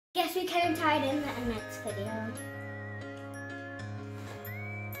guess we can try it in the next video.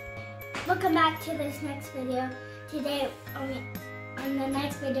 Welcome back to this next video. Today, on the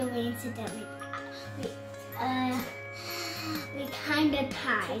next video, we incidentally, we kind of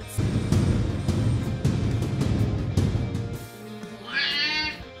tied.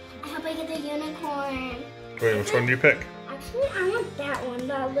 I hope I get the unicorn. Wait, which one do you pick? Actually, I want that one,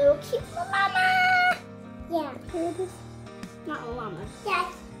 the little cute llama. Yeah, not a llama.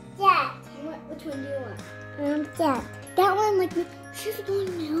 That. Which one do you want? That one, like, she has a long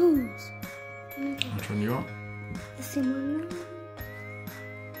nose. Which one do you want? The same one.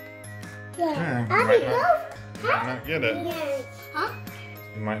 Yeah, Abby, you might not get it. Yeah. Huh?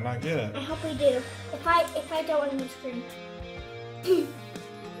 You might not get it. I hope we do. If I don't, I'm gonna scream.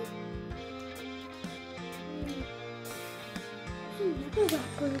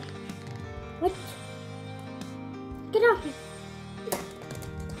 What? Get off me.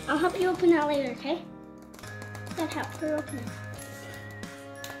 I'll help you open that later, okay? That helps her open it.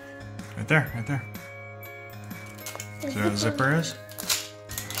 Right there, right there. See where the zipper is?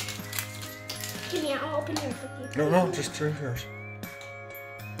 Give me, I'll open yours with you. No, just yours.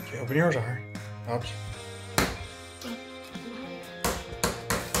 Okay, open yours, Ari. Oops.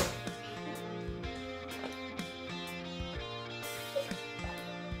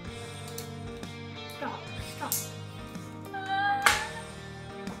 Stop.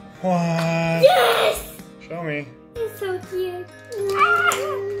 What? Yes! Show me. It's so cute. Ah!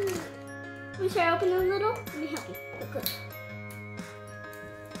 Should I open it a little? Let me help you. Good.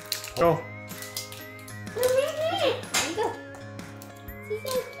 Go. There you go. She's so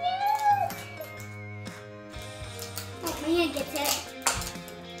cute. Oh, Mia gets it.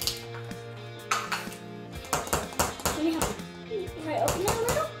 Let me help you. If I open it a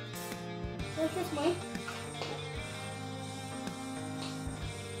little, where's this one?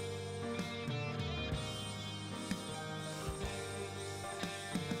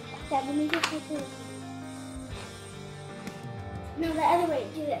 Let me just take it. No, the other way.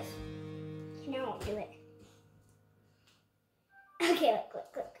 Do this. No, I won't do it. Okay,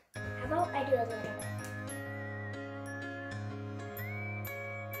 look. How about I do a little bit?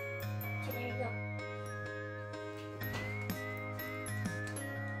 Okay, there you go.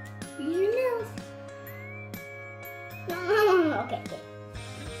 Use your nose. No. Okay.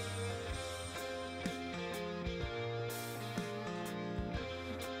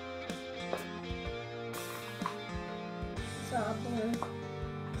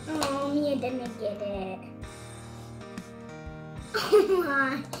 Oh, Mia didn't get it. Oh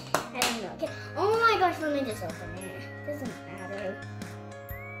my, I don't know. Okay. Oh my gosh, let me just open it. Doesn't matter.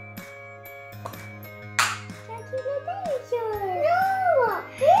 That's yours.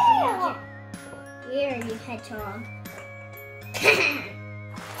 No! Here, you hedgehog.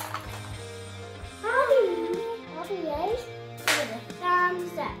 Abby, yes? Give it a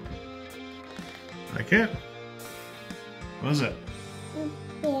thumbs up. Like it? What is it?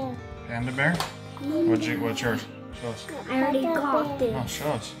 Yeah. Panda bear? What's yours? Show us. I already got this. Oh,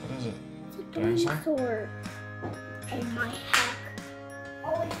 show us. What is it? It's a dinosaur. Oh my heck.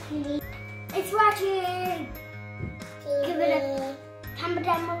 Oh, it's cute. It's watching. Give it a thumbs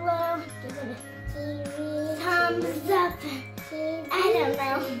down below. Give it a thumbs up. I don't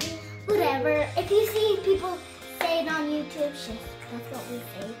know. Whatever. If you see people say it on YouTube, that's what we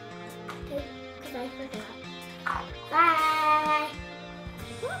say.